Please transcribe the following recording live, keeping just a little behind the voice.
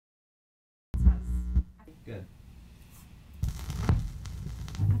Good.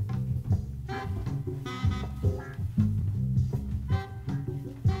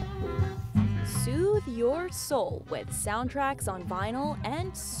 Soothe your soul with soundtracks on vinyl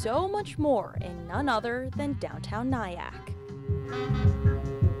and so much more in none other than downtown Nyack.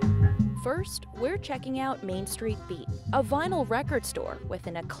 First, we're checking out Main Street Beat, a vinyl record store with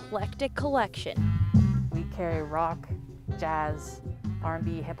an eclectic collection. We carry rock, jazz,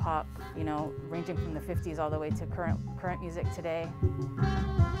 R&B, hip-hop, ranging from the 50s all the way to current music today.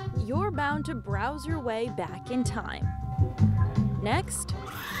 You're bound to browse your way back in time. Next,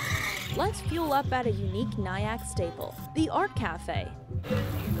 let's fuel up at a unique Nyack staple, the Art Cafe.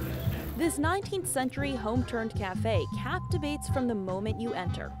 This 19th century home-turned cafe captivates from the moment you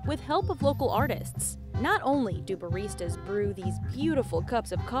enter, with help of local artists. Not only do baristas brew these beautiful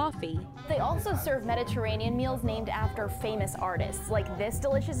cups of coffee, they also serve Mediterranean meals named after famous artists, like this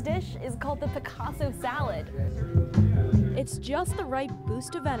delicious dish is called the Picasso salad. It's just the right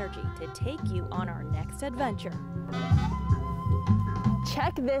boost of energy to take you on our next adventure.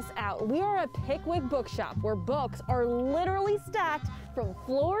 Check this out. We are a Pickwick bookshop where books are literally stacked from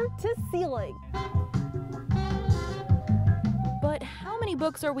floor to ceiling. But how many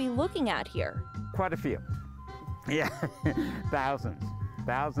books are we looking at here? Quite a few. Yeah, thousands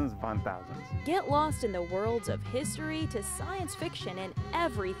upon thousands. Get lost in the worlds of history to science fiction and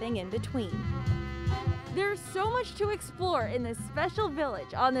everything in between. There's so much to explore in this special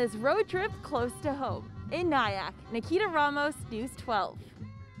village on this road trip close to home. In Nyack, Nikita Ramos, News 12.